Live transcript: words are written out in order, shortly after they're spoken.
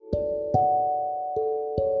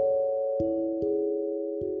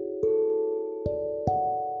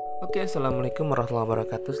Oke, assalamualaikum warahmatullahi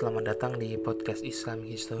wabarakatuh. Selamat datang di podcast Islam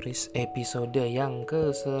Historis episode yang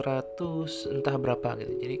ke-100 entah berapa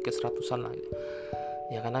gitu. Jadi ke-100an lah gitu.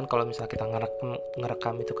 Ya kan kalau misalnya kita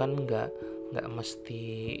ngerekam itu kan nggak mesti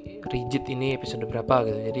rigid ini episode berapa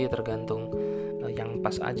gitu. Jadi tergantung yang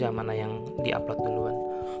pas aja mana yang diupload duluan.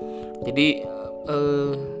 Jadi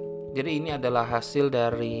ini adalah hasil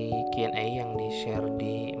dari Q&A yang di-share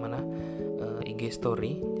di IG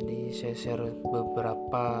story. Jadi saya share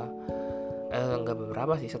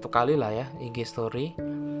satu kali lah ya IG story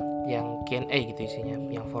yang Q&A gitu isinya,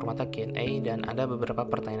 yang formatnya Q&A, dan ada beberapa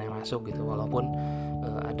pertanyaan yang masuk gitu, walaupun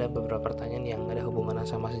ada beberapa pertanyaan yang ada hubungan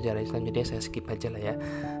sama sejarah Islam, jadi saya skip aja lah ya,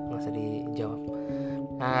 nggak usah dijawab.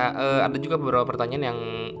 Nah, ada juga beberapa pertanyaan yang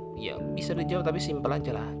ya bisa dijawab tapi simpel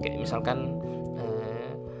aja lah, kayak misalkan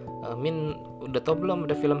Min udah tau belum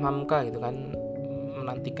ada film Hamka gitu kan,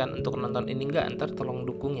 menantikan untuk nonton ini enggak, ntar tolong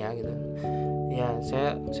dukung ya gitu. Ya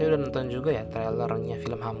saya udah nonton juga ya trailernya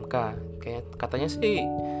film Hamka, kayak katanya sih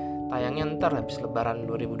tayangnya ntar habis lebaran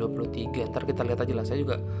 2023, ntar kita lihat aja lah. Saya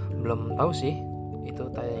juga belum tahu sih itu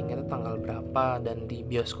tayangnya tanggal berapa dan di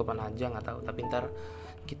bioskop mana aja, nggak tahu, tapi ntar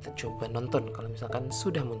kita coba nonton kalau misalkan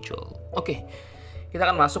sudah muncul. Oke, kita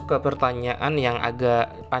akan masuk ke pertanyaan yang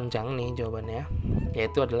agak panjang nih jawabannya,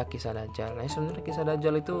 yaitu adalah kisah Dajjal. Nah, sebenarnya kisah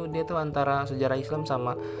Dajjal itu dia tuh antara sejarah Islam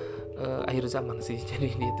sama akhir zaman sih, jadi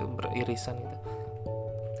dia tuh beririsan gitu.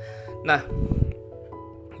 Nah,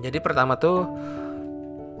 jadi pertama tuh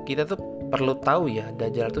kita tuh perlu tahu ya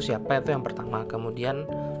Dajjal itu siapa, itu yang pertama. Kemudian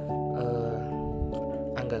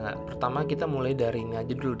pertama kita mulai dari ini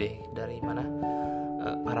aja dulu deh, dari mana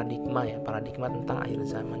paradigma tentang akhir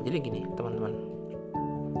zaman. Jadi gini teman-teman,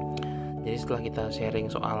 jadi setelah kita sharing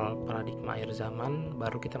soal paradigma akhir zaman,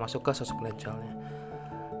 baru kita masuk ke sosok Dajjalnya.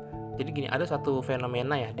 Jadi gini, ada satu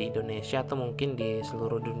fenomena ya di Indonesia atau mungkin di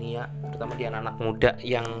seluruh dunia, terutama di anak-anak muda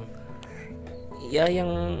yang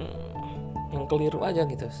keliru aja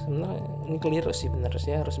gitu. Sebenarnya ini keliru sih, bener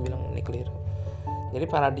sih, harus bilang ini keliru. Jadi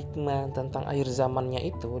paradigma tentang akhir zamannya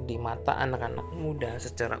itu di mata anak-anak muda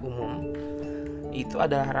secara umum itu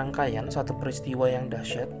adalah rangkaian satu peristiwa yang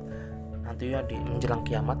dahsyat nanti ya di menjelang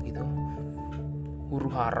kiamat gitu,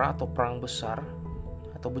 huaaa atau perang besar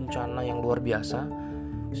atau bencana yang luar biasa,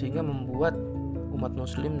 sehingga membuat umat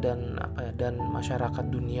muslim dan masyarakat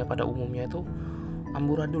dunia pada umumnya itu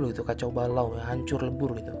amburadul gitu, kacau balau ya, hancur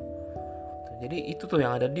lebur gitu. Jadi itu tuh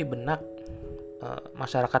yang ada di benak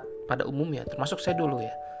masyarakat pada umumnya, termasuk saya dulu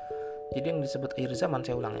ya. Jadi yang disebut akhir zaman,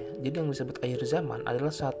 saya ulang ya, jadi yang disebut akhir zaman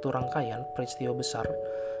adalah satu rangkaian peristiwa besar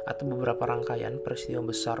atau beberapa rangkaian peristiwa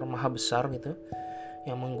besar, maha besar gitu,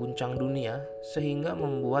 yang mengguncang dunia sehingga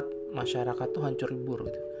membuat masyarakat tuh hancur lebur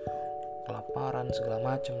gitu, kelaparan segala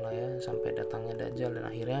macam lah ya, sampai datangnya Dajjal dan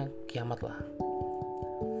akhirnya kiamat lah.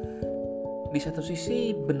 Di satu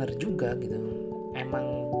sisi benar juga gitu,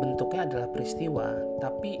 emang bentuknya adalah peristiwa,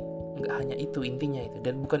 tapi nggak hanya itu intinya itu,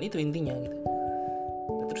 dan bukan itu intinya gitu.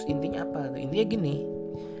 Terus intinya apa? Intinya gini,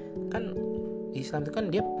 kan Islam itu kan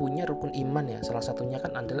dia punya rukun iman ya, salah satunya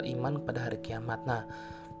kan adalah iman kepada hari kiamat. Nah,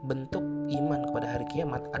 bentuk iman kepada hari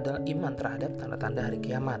kiamat adalah iman terhadap tanda-tanda hari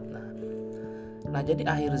kiamat. Nah, jadi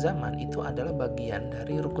akhir zaman itu adalah bagian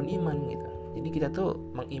dari rukun iman gitu. Jadi kita tuh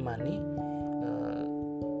mengimani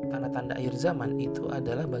tanda-tanda akhir zaman itu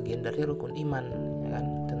adalah bagian dari rukun iman ya kan,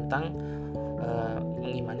 tentang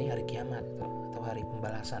mengimani hari kiamat atau hari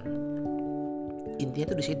pembalasan.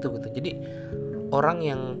 Intinya tuh di situ gitu. Jadi orang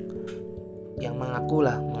yang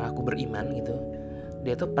mengaku beriman gitu,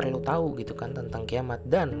 dia tuh perlu tahu gitu kan tentang kiamat,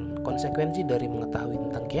 dan konsekuensi dari mengetahui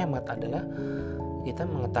tentang kiamat adalah kita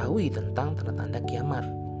mengetahui tentang tanda-tanda kiamat.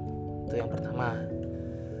 Itu yang pertama.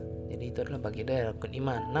 Jadi itu adalah bagian dari rukun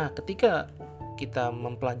iman. Nah, ketika kita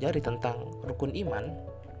mempelajari tentang rukun iman,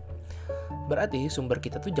 berarti sumber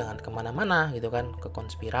kita tuh jangan kemana-mana gitu kan, ke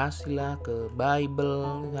konspirasi lah, ke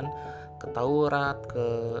Bible kan, ke Taurat, ke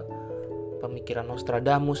pemikiran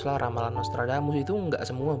Nostradamus lah, ramalan Nostradamus. Itu nggak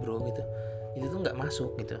semua bro gitu, itu tuh nggak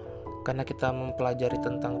masuk gitu. Karena kita mempelajari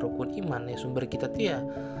tentang rukun iman ya, sumber kita tuh ya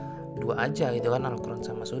dua aja gitu kan, Al-Quran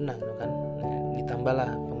sama Sunnah gitu kan,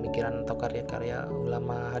 ditambahlah pemikiran atau karya-karya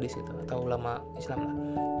ulama hadis itu atau ulama Islam lah.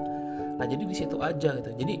 Nah, jadi di situ aja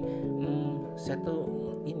gitu. Jadi saya tuh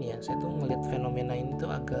ngelihat fenomena ini tuh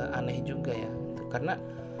agak aneh juga ya gitu. Karena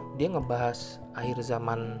dia ngebahas akhir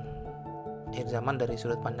zaman dari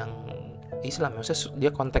sudut pandang Islam, maksudnya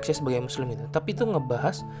dia konteksnya sebagai muslim itu, tapi itu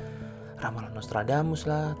ngebahas ramalan Nostradamus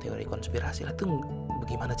lah, teori konspirasi lah, itu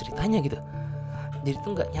bagaimana ceritanya gitu. Jadi itu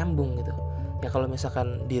nggak nyambung gitu ya. Kalau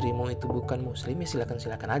misalkan dirimu itu bukan muslim ya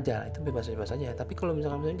silakan aja, itu bebas aja. Tapi kalau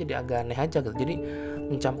misalkan jadi agak aneh aja gitu. Jadi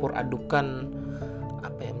mencampur adukan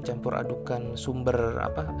mencampur adukan sumber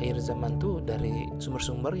akhir zaman tuh dari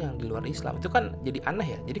sumber-sumber yang di luar Islam. Itu kan jadi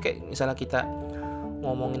aneh ya. Jadi kayak misalnya kita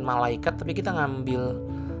ngomongin malaikat tapi kita ngambil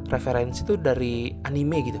referensi tuh dari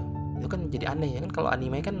anime gitu. Itu kan jadi aneh ya kan. Kalau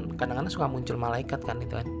anime kan kadang-kadang suka muncul malaikat kan,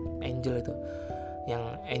 itu kan angel itu. Yang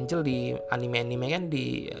angel di anime-anime kan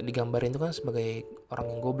digambarin itu kan sebagai orang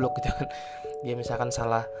yang goblok gitu kan. Dia misalkan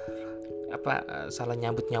salah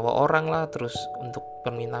nyambut nyawa orang lah, terus untuk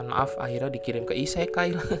permintaan maaf akhirnya dikirim ke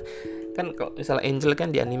isekai lah. Kan kalau misalnya angel kan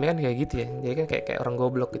di anime kan kayak gitu ya, dia kan kayak orang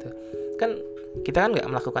goblok gitu kan. Kita kan nggak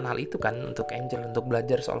melakukan hal itu kan untuk angel, untuk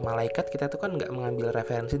belajar soal malaikat kita tuh kan nggak mengambil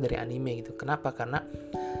referensi dari anime gitu. Kenapa? Karena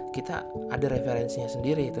kita ada referensinya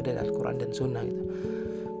sendiri, itu dari Al-Quran dan Sunnah gitu.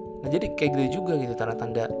 Nah jadi kayak gitu juga gitu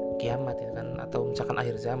tanda-tanda kiamat ya kan, atau misalkan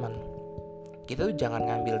akhir zaman. Kita tuh jangan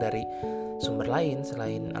ngambil dari sumber lain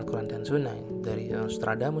selain Al-Quran dan Sunnah, dari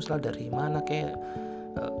Nostradamus lah, dari mana kayak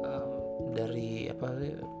dari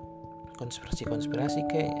konspirasi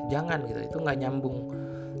kayak, jangan gitu, itu nggak nyambung.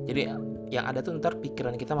 Jadi yang ada tuh ntar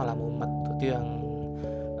pikiran kita malah mumet, itu yang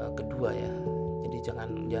kedua ya. Jadi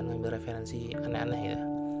jangan ngambil referensi aneh-aneh ya.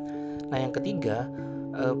 Nah yang ketiga,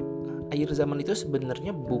 akhir zaman itu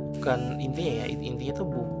sebenarnya bukan intinya tuh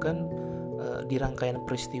bukan di rangkaian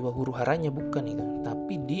peristiwa huru haranya, bukan itu,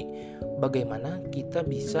 tapi di bagaimana kita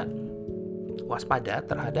bisa waspada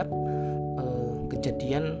terhadap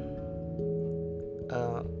kejadian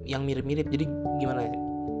yang mirip-mirip. Jadi gimana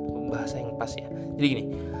bahasa yang pas ya? Jadi gini,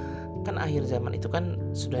 kan akhir zaman itu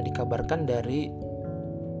kan sudah dikabarkan dari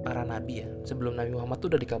para nabi ya. Sebelum Nabi Muhammad tuh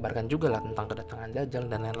udah dikabarkan juga lah tentang kedatangan Dajjal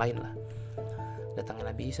dan lain-lain lah. Kedatangan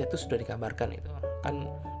Nabi Isa itu sudah dikabarkan itu kan.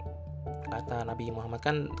 Kata Nabi Muhammad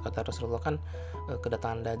kan, kata Rasulullah kan,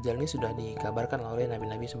 kedatangan Dajjal ini sudah dikabarkan oleh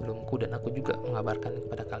nabi-nabi sebelumku dan aku juga mengabarkan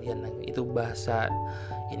kepada kalian. Nah, itu bahasa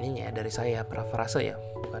ininya dari saya, parafrase ya,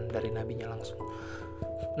 bukan dari nabinya langsung.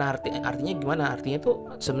 Nah artinya gimana? Artinya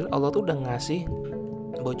tuh sebenarnya Allah tuh udah ngasih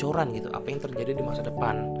bocoran gitu apa yang terjadi di masa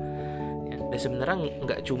depan ya. Dan sebenarnya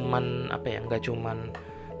nggak cuman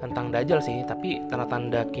tentang Dajjal sih, tapi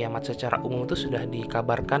tanda-tanda kiamat secara umum itu sudah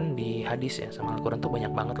dikabarkan di hadis ya, sama Al-Quran tuh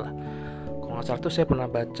banyak banget lah. Kalau nggak salah tuh saya pernah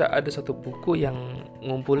baca ada satu buku yang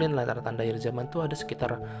ngumpulin lah tanda-tanda akhir zaman tuh ada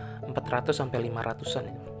sekitar 400 sampai 500-an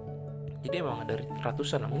ya. Jadi emang ada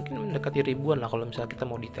ratusan, mungkin mendekati ribuan lah kalau misalnya kita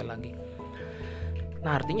mau detail lagi.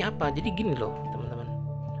 Nah artinya apa? Jadi gini loh teman-teman,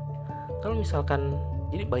 kalau misalkan,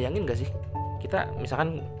 jadi bayangin gak sih, kita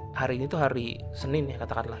misalkan hari ini tuh hari Senin ya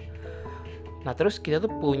katakanlah. Nah terus kita tuh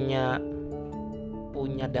punya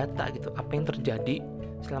data gitu, apa yang terjadi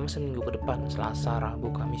selama seminggu ke depan, Selasa,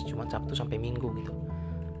 Rabu, Kamis, Jumat, Sabtu sampai Minggu gitu.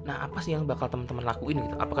 Nah apa sih yang bakal teman-teman lakuin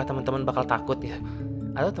gitu? Apakah teman-teman bakal takut ya?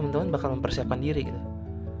 Atau teman-teman bakal mempersiapkan diri gitu?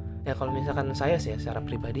 Ya kalau misalkan saya sih ya, secara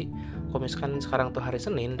pribadi, kalau misalkan sekarang tuh hari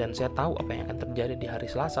Senin dan saya tahu apa yang akan terjadi di hari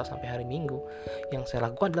Selasa sampai hari Minggu, yang saya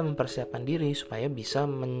lakukan adalah mempersiapkan diri supaya bisa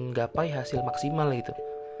menggapai hasil maksimal gitu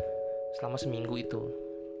selama seminggu itu.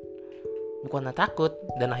 Bukan takut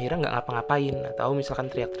dan akhirnya nggak ngapa-ngapain atau misalkan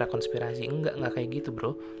teriak-teriak konspirasi, enggak kayak gitu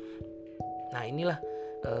bro. Nah inilah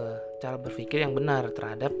cara berpikir yang benar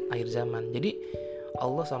terhadap akhir zaman. Jadi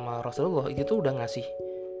Allah sama Rasulullah itu tuh udah ngasih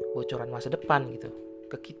bocoran masa depan gitu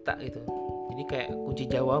ke kita gitu. Jadi kayak kunci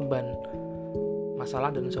jawaban masalah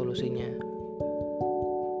dan solusinya.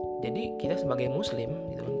 Jadi kita sebagai muslim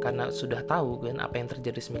gitu kan, karena sudah tahu kan apa yang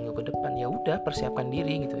terjadi seminggu ke depan, ya udah persiapkan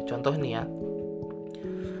diri gitu. Contoh nih ya,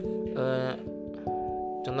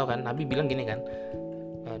 contoh kan Nabi bilang gini kan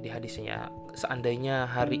di hadisnya, seandainya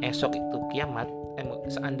hari esok itu kiamat,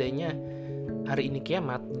 seandainya hari ini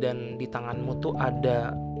kiamat dan di tanganmu tuh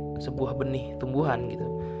ada sebuah benih tumbuhan gitu,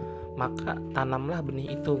 maka tanamlah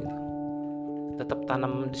benih itu gitu. Tetap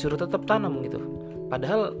tanam, disuruh tetap tanam gitu,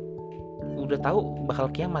 padahal udah tahu bakal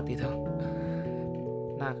kiamat gitu.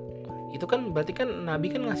 Nah itu kan berarti kan Nabi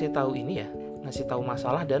kan ngasih tahu ini ya, ngasih tahu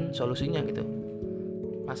masalah dan solusinya gitu.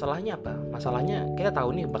 Masalahnya apa? Masalahnya kita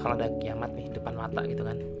tahu nih bakal ada kiamat nih depan mata gitu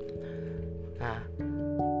kan. Nah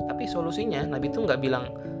tapi solusinya Nabi tuh nggak bilang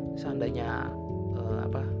seandainya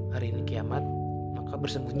hari ini kiamat maka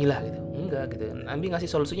bersembunyilah gitu, enggak gitu. Nabi ngasih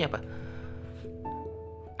solusinya apa?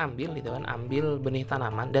 Ambil gitu kan, ambil benih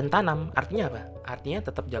tanaman dan tanam. Artinya apa? Artinya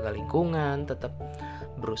tetap jaga lingkungan, tetap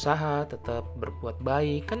berusaha, tetap berbuat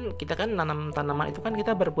baik. Kan kita kan nanam tanaman itu kan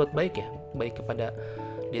kita berbuat baik ya, baik kepada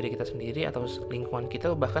diri kita sendiri atau lingkungan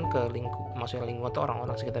kita, bahkan ke maksudnya lingkungan atau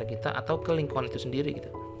orang-orang sekitar kita, atau ke lingkungan itu sendiri gitu,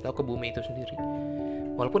 atau ke bumi itu sendiri.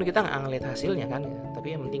 Walaupun kita nggak ngeliat hasilnya kan, gitu. Tapi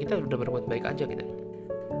yang penting kita udah berbuat baik aja gitu.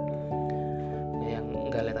 Yang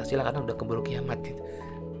nggak lihat hasilnya karena udah keburu kiamat gitu.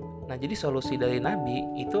 Nah jadi solusi dari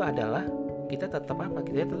Nabi itu adalah kita tetap apa?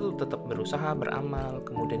 Kita tetap berusaha, beramal,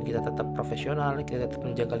 kemudian kita tetap profesional, kita tetap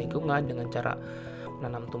menjaga lingkungan dengan cara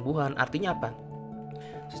menanam tumbuhan. Artinya apa?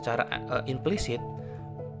 Secara implisit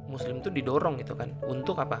Muslim itu didorong gitu kan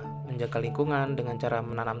untuk apa? Menjaga lingkungan dengan cara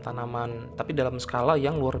menanam tanaman, tapi dalam skala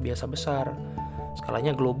yang luar biasa besar.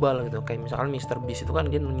 Skalanya global gitu. Kayak misalkan Mr. Beast itu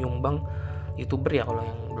kan dia nyumbang, YouTuber ya kalau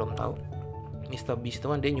yang belum tahu. Mr. Beast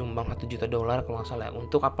itu kan dia nyumbang $1 juta kalau nggak salah ya.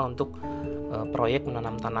 Untuk apa? Untuk proyek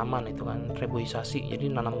menanam tanaman itu kan, reboisasi.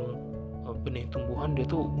 Jadi nanam benih tumbuhan dia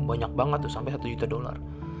tuh banyak banget tuh, sampai $1 juta.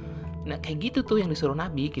 Nah kayak gitu tuh yang disuruh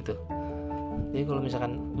Nabi gitu. Jadi kalau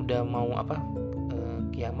misalkan udah mau apa,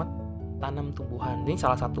 kiamat, tanam tumbuhan. Ini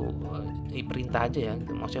salah satu perintah aja ya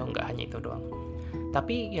gitu. Maksudnya nggak hanya itu doang.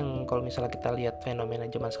 Tapi yang kalau misalnya kita lihat fenomena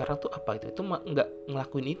zaman sekarang tuh apa itu nggak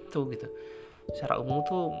ngelakuin itu gitu. Secara umum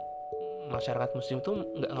tuh masyarakat Muslim tuh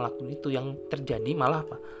nggak ngelakuin itu. Yang terjadi malah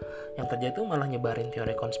apa? Yang terjadi tuh malah nyebarin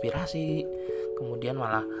teori konspirasi, kemudian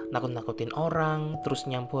malah nakut-nakutin orang, terus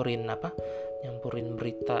nyampurin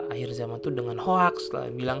berita akhir zaman tuh dengan hoax lah,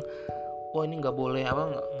 bilang wah ini nggak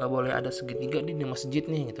boleh ada segitiga di masjid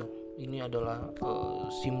nih gitu. Ini adalah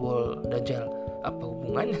simbol Dajjal. Apa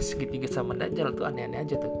hubungannya segitiga sama Dajjal? Tuh aneh-aneh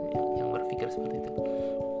aja tuh yang berpikir seperti itu.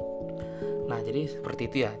 Nah jadi seperti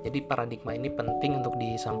itu ya. Jadi paradigma ini penting untuk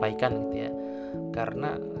disampaikan gitu ya.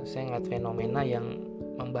 Karena saya ngeliat fenomena yang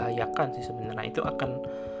membahayakan sih sebenarnya. Itu akan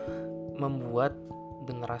membuat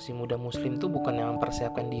generasi muda Muslim tuh bukan yang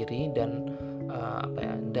mempersiapkan diri dan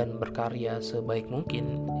dan berkarya sebaik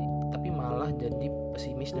mungkin, tapi malah jadi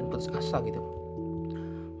pesimis dan putus asa gitu.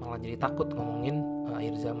 Malah jadi takut ngomongin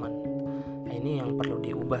akhir zaman. Nah ini yang perlu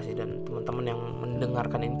diubah sih, dan teman-teman yang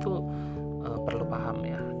mendengarkan ini tuh perlu paham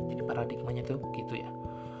ya. Jadi paradigmanya tuh gitu ya.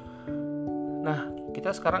 Nah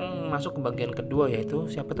kita sekarang masuk ke bagian kedua, yaitu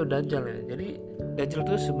siapa tuh Dajjal ya. Jadi Dajjal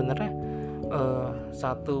tuh sebenarnya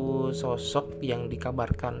satu sosok yang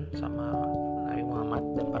dikabarkan sama Nabi Muhammad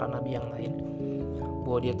dan para nabi yang lain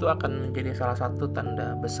bahwa dia tuh akan menjadi salah satu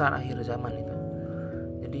tanda besar akhir zaman itu.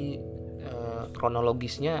 Jadi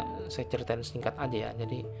kronologisnya saya ceritain singkat aja ya.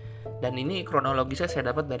 Jadi dan ini kronologisnya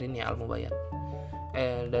saya dapat dari ini Al-Mubayyad.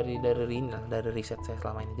 Dari riset saya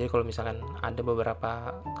selama ini. Jadi kalau misalkan ada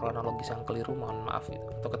beberapa kronologis yang keliru, mohon maaf gitu,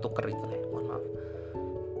 atau ketuker itu ya, mohon maaf.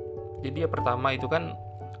 Jadi ya pertama itu kan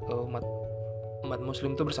umat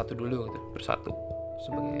Muslim itu bersatu dulu gitu, bersatu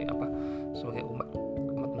sebagai apa? Sebagai umat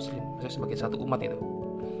Muslim, sebagai satu umat itu.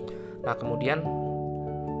 Nah kemudian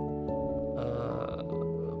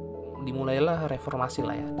dimulailah reformasi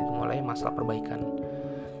lah ya, dimulai masalah perbaikan.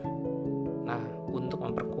 Nah untuk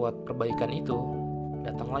memperkuat perbaikan itu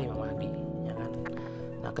datanglah Imam Mahdi, ya kan?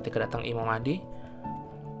 Nah ketika datang Imam Mahdi,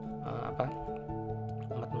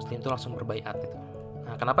 umat Muslim itu langsung berbaiat gitu.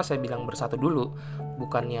 Nah kenapa saya bilang bersatu dulu,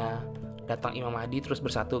 bukannya datang Imam Mahdi terus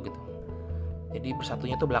bersatu gitu. Jadi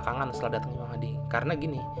bersatunya tuh belakangan setelah datang Imam Mahdi. Karena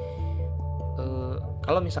gini,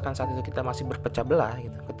 kalau misalkan saat itu kita masih berpecah belah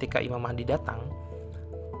gitu, ketika Imam Mahdi datang,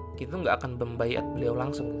 kita nggak akan membaiat beliau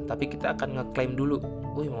langsung, tapi kita akan ngeklaim dulu,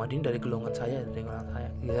 oh Imam Mahdi dari golongan saya,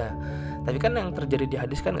 ya. Tapi kan yang terjadi di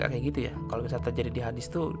hadis kan nggak kayak gitu ya. Kalau misalnya terjadi di hadis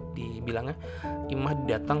tuh dibilangnya Imam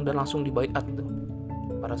Mahdi datang dan langsung dibaiat tuh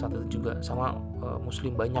pada saat itu juga sama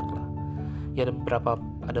Muslim banyak lah. Ya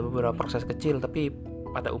ada beberapa proses kecil, tapi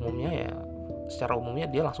pada umumnya ya secara umumnya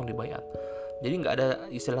dia langsung dibaiat. Jadi nggak ada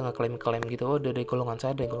istilah ngeklaim gitu, oh dari golongan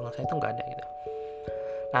saya itu nggak ada gitu.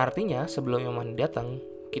 Nah artinya sebelum Imam Mahdi datang,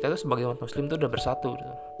 kita tuh sebagai umat Muslim tuh udah bersatu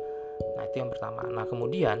gitu. Nah itu yang pertama. Nah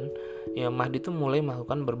kemudian Imam Mahdi tuh mulai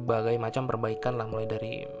melakukan berbagai macam perbaikan lah, mulai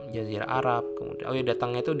dari Jazirah Arab, kemudian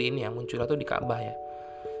datangnya tuh di ini ya, munculnya tuh di Ka'bah ya,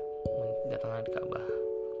 datangnya di Ka'bah,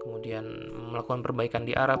 kemudian melakukan perbaikan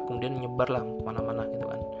di Arab, kemudian nyebar lah kemana-mana gitu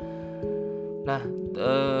kan. Nah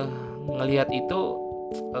ngelihat itu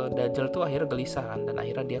Dajjal tuh akhirnya gelisah kan, dan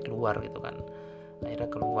akhirnya dia keluar gitu kan.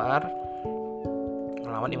 Akhirnya keluar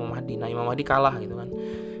ngelawan Imam Mahdi. Nah Imam Mahdi kalah gitu kan.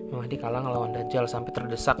 Imam Mahdi kalah ngelawan Dajjal sampai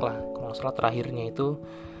terdesak lah. Kalau nggak salah terakhirnya itu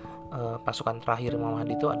pasukan terakhir Imam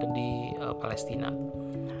Mahdi itu ada di Palestina.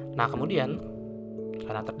 Nah kemudian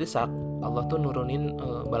karena terdesak, Allah tuh nurunin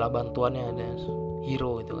bala bantuannya, ada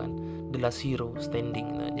hero itu kan, the last hero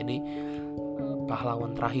standing gitu. Jadi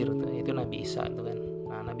pahlawan terakhir tuh, itu Nabi Isa itu kan.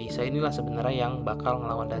 Nah Nabi Isa inilah sebenarnya yang bakal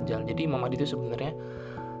ngelawan Dajjal. Jadi Imam Mahdi itu sebenarnya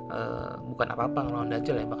bukan apa-apa ngelawan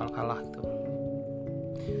Dajjal ya, bakal kalah gitu.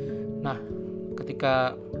 Nah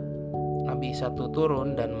ketika Nabi Isa tuh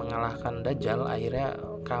turun dan mengalahkan Dajjal, akhirnya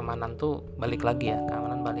keamanan tuh balik lagi ya,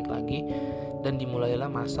 dan dimulailah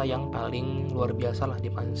masa yang paling luar biasa lah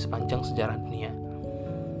di sepanjang sejarah dunia.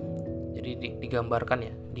 Jadi digambarkan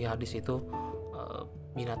ya di hadis itu,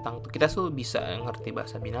 binatang tuh kita tuh bisa ngerti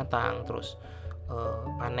bahasa binatang, terus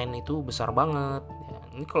panen itu besar banget ya.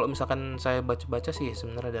 Ini kalau misalkan saya baca-baca sih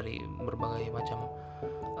sebenarnya dari berbagai macam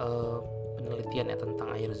penelitian ya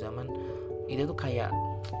tentang akhir zaman, itu tuh kayak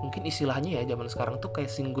mungkin istilahnya ya zaman sekarang tuh kayak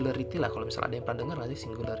singularity lah. Kalau misalnya ada yang pernah dengar nggak sih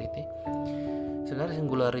singularity? Sebenarnya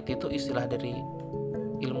singularity itu istilah dari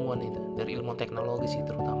ilmuwan itu, dari ilmu teknologi sih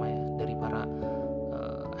terutama ya, dari para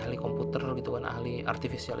ahli komputer gitu kan, ahli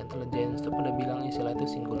artificial intelligence itu pada bilang istilah itu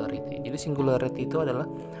singularity. Jadi singularity itu adalah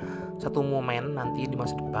satu momen nanti di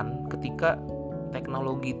masa depan ketika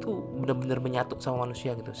teknologi itu benar-benar menyatu sama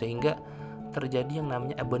manusia gitu, sehingga terjadi yang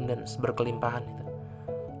namanya abundance, berkelimpahan gitu.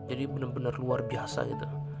 Jadi benar-benar luar biasa gitu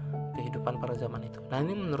kehidupan pada zaman itu. Nah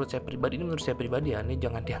ini menurut saya pribadi ya, ini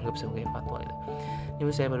jangan dianggap sebagai fatwa gitu. Ini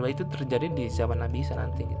menurut saya pribadi itu terjadi di zaman Nabi Isa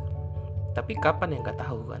nanti gitu. Tapi kapan yang nggak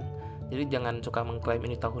tahu kan. Jadi jangan suka mengklaim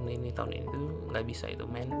ini tahun ini itu nggak bisa itu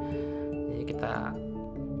men. Jadi kita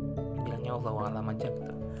bilangnya Allahu a'lam aja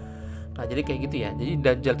gitu. Nah jadi kayak gitu ya. Jadi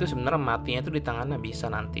Dajjal itu sebenarnya matinya itu di tangan Nabi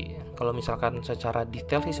Isa nanti. Kalau misalkan secara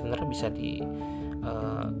detail sih sebenarnya bisa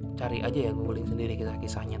cari aja ya, googling sendiri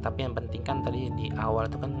kisah-kisahnya. Tapi yang penting kan tadi di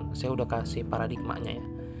awal itu kan saya udah kasih paradigmanya ya.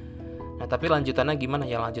 Nah tapi lanjutannya gimana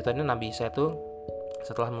ya? Lanjutannya Nabi Isa itu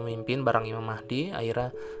setelah memimpin bareng Imam Mahdi, akhirnya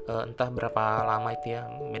entah berapa lama itu ya,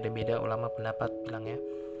 beda-beda ulama pendapat bilangnya.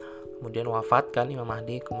 Kemudian wafat kan Imam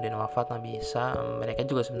Mahdi, kemudian wafat Nabi Isa. Mereka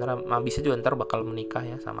juga sebenarnya Nabi Isa juga ntar bakal menikah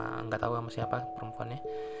ya sama nggak tahu sama siapa perempuannya.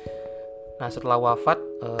 Nah setelah wafat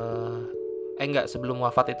sebelum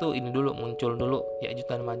wafat itu ini dulu muncul dulu Ya'juj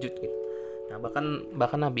dan Ma'juj gitu. Nah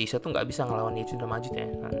bahkan Nabi Isa tuh nggak bisa ngelawan Ya'juj dan Ma'juj ya.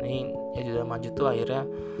 Nah ini Ya'juj dan Ma'juj tuh akhirnya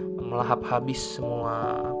melahap habis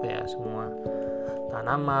semua semua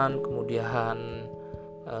tanaman, kemudian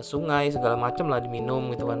sungai segala macam lah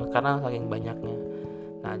diminum gitu kan, karena saking banyaknya.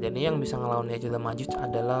 Nah jadi yang bisa ngelawan Ya'juj dan Ma'juj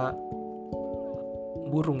adalah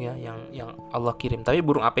burung ya yang Allah kirim. Tapi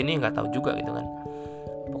burung apa ini nggak tahu juga gitu kan.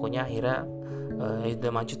 Pokoknya akhirnya Ya'juj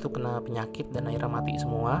dan Ma'juj tuh kena penyakit dan akhirnya mati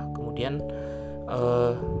semua. Kemudian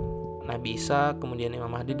Nabi Isa, kemudian Imam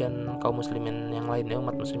Mahdi dan kaum muslimin yang lain ya,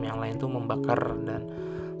 umat muslim yang lain tuh membakar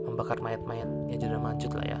mayat-mayat Ya'juj dan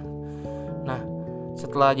Ma'juj lah ya. Nah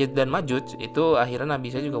setelah Ya'juj dan Ma'juj itu akhirnya Nabi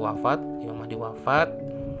Isa juga wafat, Imam Mahdi wafat,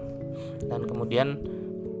 dan kemudian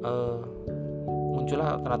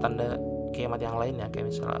muncullah tanda-tanda kiamat yang lain ya, kayak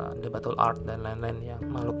misalnya debatul art dan lain-lain ya,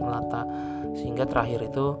 makhluk melata, sehingga terakhir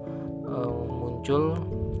itu muncul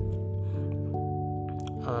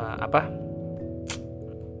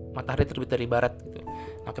matahari terbit dari barat gitu.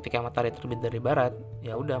 Nah ketika matahari terbit dari barat,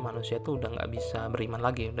 ya udah manusia tuh udah nggak bisa beriman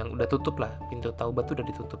lagi, udah tutup lah, pintu taubat tuh udah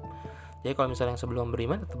ditutup. Jadi kalau misalnya yang sebelum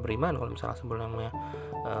beriman tetap beriman, kalau misalnya sebelumnya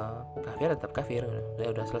kafir tetap kafir,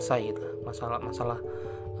 udah selesai gitu. Masalah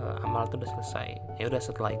amal tuh udah selesai. Ya udah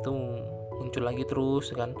setelah itu muncul lagi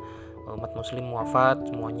terus kan, umat muslim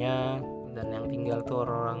wafat semuanya, dan yang tinggal tuh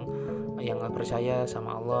orang yang nggak percaya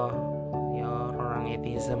sama Allah, ya orang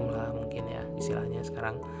atheism lah mungkin ya istilahnya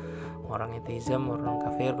sekarang, orang atheism, orang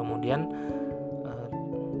kafir. Kemudian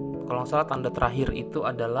kalau nggak salah tanda terakhir itu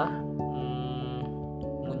adalah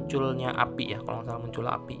munculnya api ya, kalau nggak salah muncul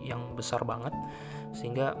api yang besar banget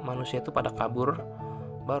sehingga manusia itu pada kabur.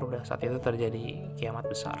 Baru dah saat itu terjadi kiamat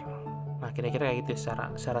besar. Nah kira-kira kayak gitu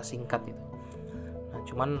secara singkat itu. Nah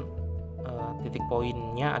cuman titik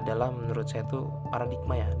poinnya adalah menurut saya itu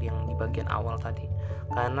paradigma ya, yang di bagian awal tadi,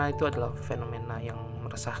 karena itu adalah fenomena yang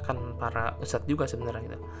meresahkan para ustadz juga sebenarnya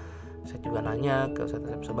gitu. Saya juga nanya ke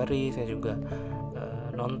Ustadz Sabari, saya juga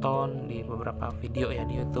nonton di beberapa video ya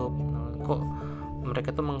di YouTube, kok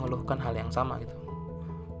mereka tuh mengeluhkan hal yang sama gitu.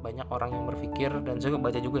 Banyak orang yang berpikir, dan saya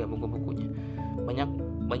baca juga ya buku-bukunya, banyak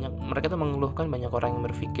mereka tuh mengeluhkan, banyak orang yang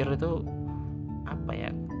berpikir itu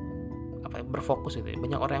berfokus itu ya.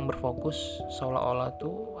 Banyak orang yang berfokus seolah-olah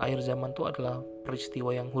tuh akhir zaman tuh adalah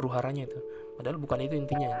peristiwa yang huru-haranya itu, padahal bukan itu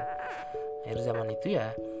intinya gitu. Akhir zaman itu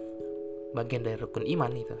ya bagian dari rukun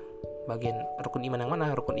iman itu. Bagian rukun iman yang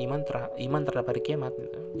mana? Rukun iman terhadap hari kiamat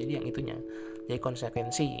gitu. Jadi yang itunya. Jadi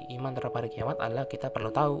konsekuensi iman terhadap hari kiamat adalah kita perlu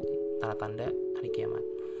tahu tanda-tanda hari kiamat.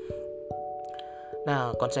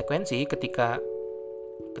 Nah, konsekuensi ketika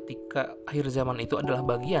akhir zaman itu adalah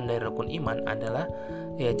bagian dari rukun iman adalah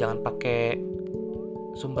ya jangan pakai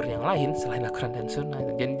sumber yang lain selain Al-Quran dan Sunnah.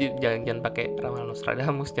 Jangan pakai ramalan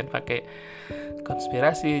Nostradamus, jangan pakai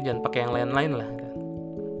konspirasi, jangan pakai yang lain-lain lah.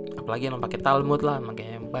 Apalagi yang pakai Talmud lah,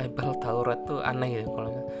 pakai Bible, Taurat tuh aneh gitu.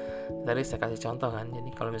 Kalau tadi saya kasih contoh kan, jadi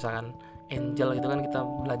kalau misalkan angel itu kan kita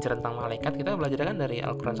belajar tentang malaikat, kita belajar kan dari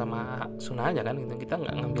Al-Quran sama Sunnah aja kan gitu. Kita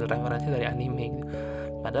nggak ngambil referensi dari anime gitu.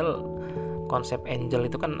 Padahal konsep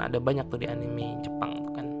angel itu kan ada banyak tuh di anime Jepang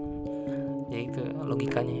kan. Jadi itu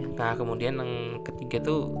logikanya ya. Nah kemudian yang ketiga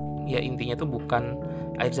tuh ya intinya tuh bukan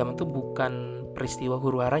akhir zaman tuh bukan peristiwa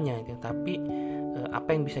huru-haranya itu, tapi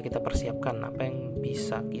apa yang bisa kita persiapkan, apa yang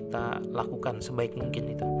bisa kita lakukan sebaik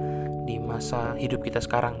mungkin itu di masa hidup kita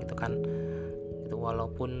sekarang gitu kan. Itu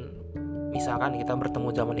walaupun misalkan kita bertemu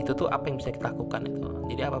zaman itu tuh apa yang bisa kita lakukan itu.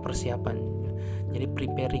 Jadi apa persiapan? Jadi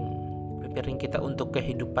preparing kita untuk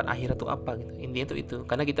kehidupan akhirat itu apa gitu. Intinya itu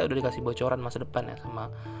karena kita udah dikasih bocoran masa depan ya sama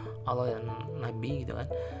Allah dan Nabi gitu kan,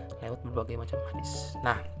 lewat berbagai macam hadis.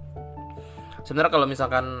 Nah, sebenarnya kalau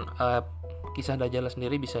misalkan kisah Dajjal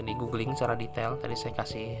sendiri bisa di googling secara detail. Tadi saya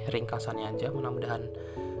kasih ringkasannya aja, mudah-mudahan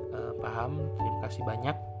paham. Terima kasih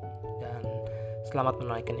banyak dan selamat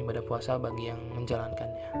menunaikan ibadah puasa bagi yang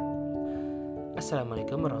menjalankannya.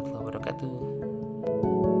 Assalamualaikum warahmatullahi wabarakatuh.